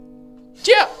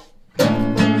Yeah.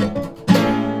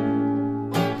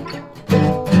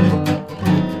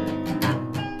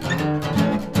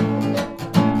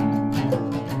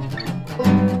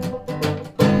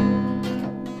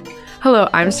 Hello,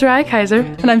 I'm Soraya Kaiser.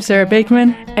 And I'm Sarah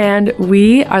Bakeman. And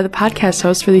we are the podcast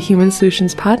hosts for the Human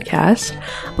Solutions podcast.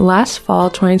 Last fall,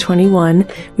 2021,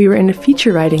 we were in a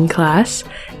feature writing class.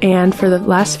 And for the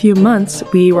last few months,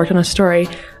 we worked on a story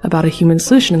about a human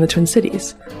solution in the Twin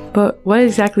Cities. But what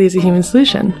exactly is a human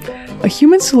solution? A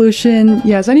human solution,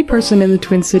 as any person in the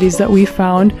Twin Cities that we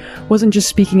found wasn't just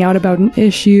speaking out about an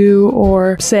issue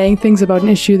or saying things about an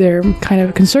issue they're kind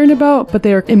of concerned about, but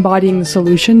they're embodying the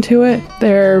solution to it.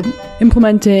 They're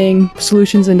implementing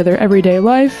solutions into their everyday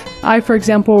life. I, for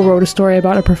example, wrote a story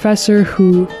about a professor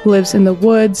who lives in the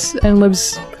woods and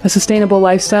lives a sustainable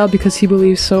lifestyle because he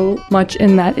believes so much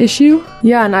in that issue.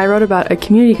 Yeah, and I wrote about a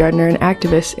community gardener and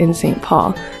activist in St.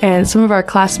 Paul. And some of our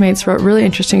classmates wrote really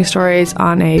interesting stories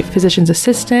on a physician's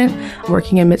assistant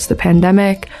working amidst the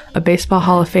pandemic, a baseball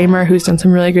Hall of Famer who's done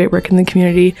some really great work in the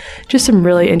community, just some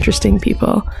really interesting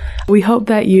people. We hope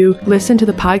that you listen to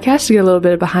the podcast to get a little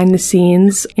bit of behind the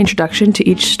scenes introduction to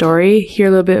each story, hear a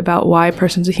little bit about why a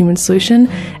person's a human solution,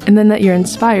 and then that you're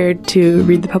inspired to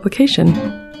read the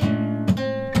publication.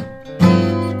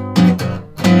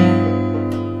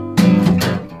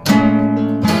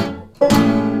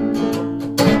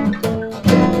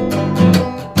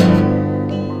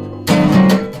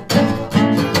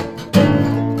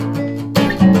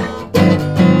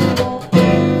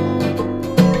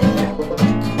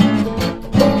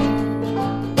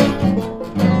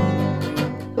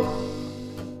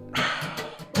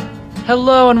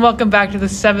 Hello and welcome back to the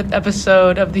 7th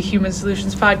episode of the Human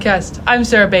Solutions podcast. I'm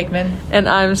Sarah Bakeman. And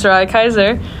I'm Soraya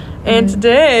Kaiser. And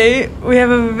today we have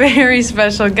a very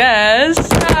special guest,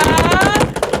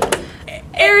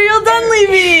 Ariel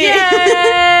Dunleavy. Yay!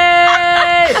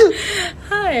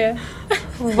 Hi.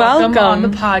 Welcome on the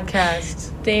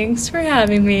podcast. Thanks for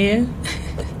having me.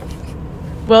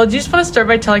 Well, do you just want to start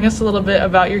by telling us a little bit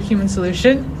about your human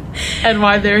solution and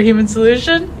why they're a human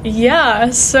solution?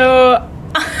 Yeah, so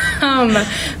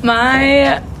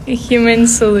my human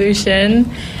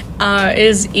solution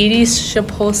is Edie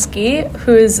Shapolsky,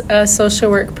 who is a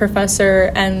social work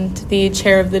professor and the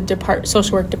chair of the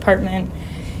social work department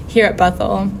here at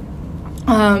Bethel.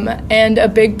 And a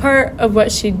big part of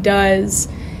what she does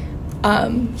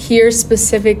here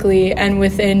specifically and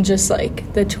within just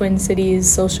like the Twin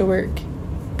Cities social work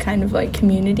kind of like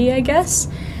community, I guess,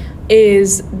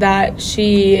 is that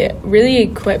she really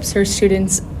equips her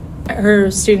students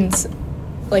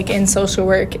like in social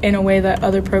work in a way that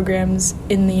other programs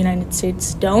in the United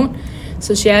States don't.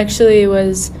 So she actually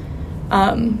was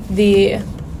the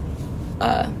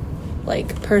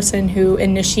like person who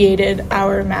initiated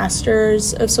our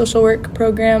Masters of Social Work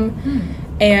program,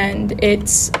 and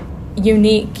it's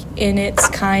unique in its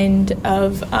kind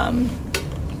of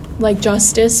like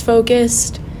justice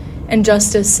focused and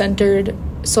justice centered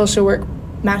social work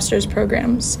master's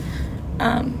programs.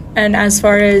 And as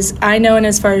far as I know and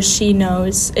as far as she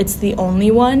knows, it's the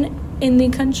only one in the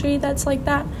country that's like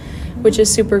that, which is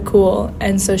super cool.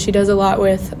 And so she does a lot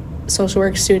with social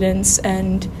work students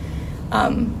and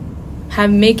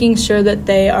making sure that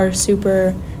they are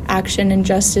super action and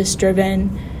justice driven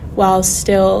while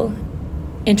still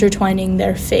intertwining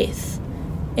their faith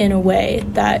in a way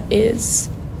that is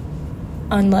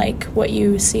unlike what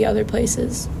you see other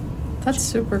places. That's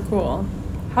super cool.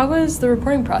 How was the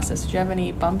reporting process? Did you have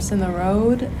any bumps in the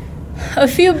road? A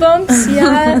few bumps,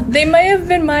 yeah. They might have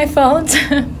been my fault,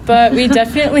 but we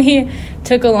definitely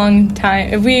took a long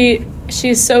time.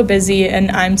 She's so busy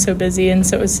and I'm so busy, and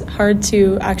so it was hard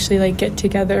to actually like get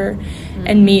together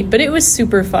and meet, but it was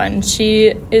super fun.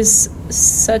 She is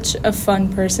such a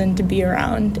fun person to be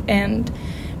around, and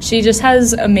she just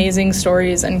has amazing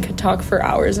stories and could talk for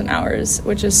hours and hours,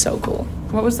 which is so cool.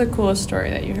 What was the coolest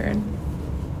story that you heard?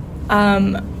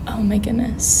 Oh my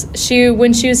goodness.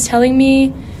 When she was telling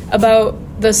me about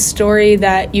the story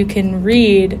that you can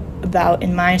read about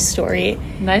in my story.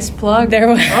 Nice plug. There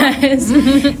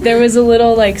was a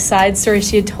little like side story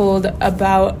she had told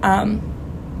about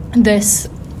this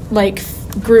like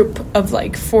group of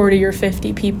like 40 or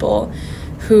 50 people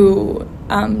who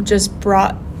just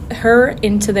brought her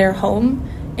into their home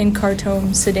in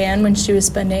Khartoum, Sudan, when she was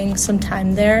spending some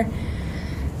time there.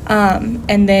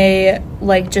 And they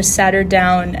like just sat her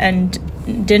down and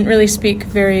didn't really speak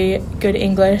very good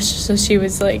English, so she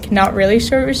was like not really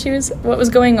sure what was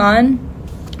going on,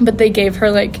 but they gave her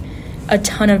like a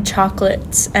ton of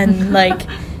chocolates and like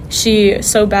she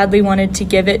so badly wanted to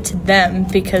give it to them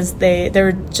because there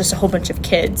were just a whole bunch of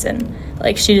kids, and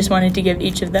like she just wanted to give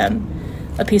each of them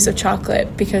a piece of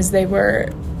chocolate because they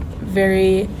were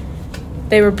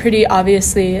pretty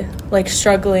obviously like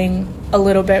struggling a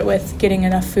little bit with getting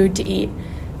enough food to eat,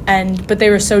 but they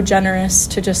were so generous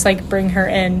to just like bring her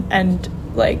in and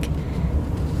like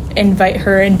invite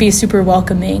her and be super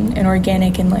welcoming and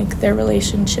organic in like their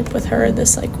relationship with her,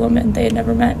 this like woman they had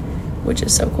never met, which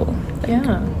is so cool. Like,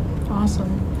 yeah,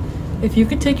 awesome. If you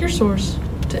could take your source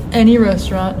to any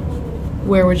restaurant,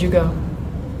 where would you go?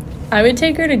 I would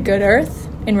take her to Good Earth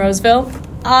in Roseville.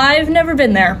 I've never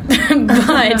been there, but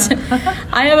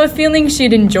I have a feeling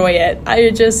she'd enjoy it.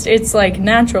 It's like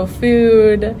natural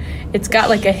food. It's got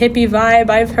like a hippie vibe,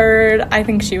 I've heard. I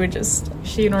think she would just...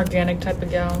 She an organic type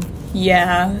of gal?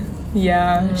 Yeah.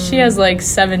 She has like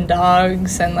 7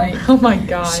 dogs and like... Oh my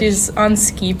gosh. She's on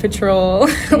ski patrol.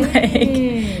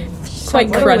 Like, quite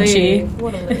crunchy.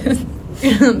 What a lady.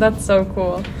 That's so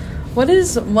cool. What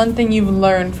is one thing you've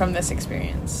learned from this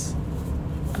experience?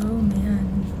 Oh, man.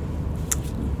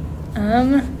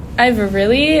 I've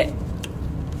really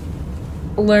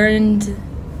learned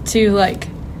to like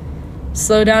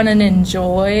slow down and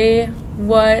enjoy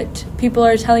what people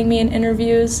are telling me in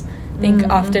interviews. I think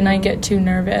often I get too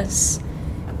nervous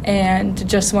and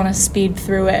just want to speed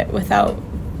through it without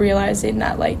realizing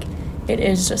that like it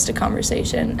is just a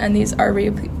conversation and these are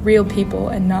real people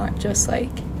and not just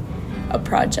like a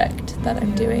project that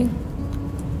I'm doing.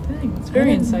 Dang, it's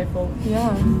very insightful.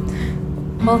 Yeah.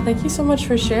 Well, thank you so much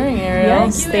for sharing, Ariel.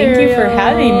 Yes, thank you for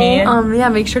having me. Yeah,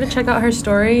 make sure to check out her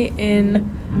story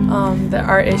in the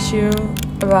art issue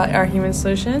about our human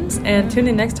solutions, and tune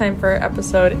in next time for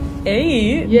episode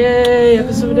 8. Yay,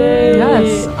 episode 8.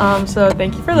 Yes. So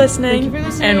thank you for listening. Thank you for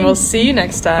listening. And we'll see you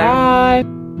next time.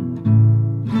 Bye.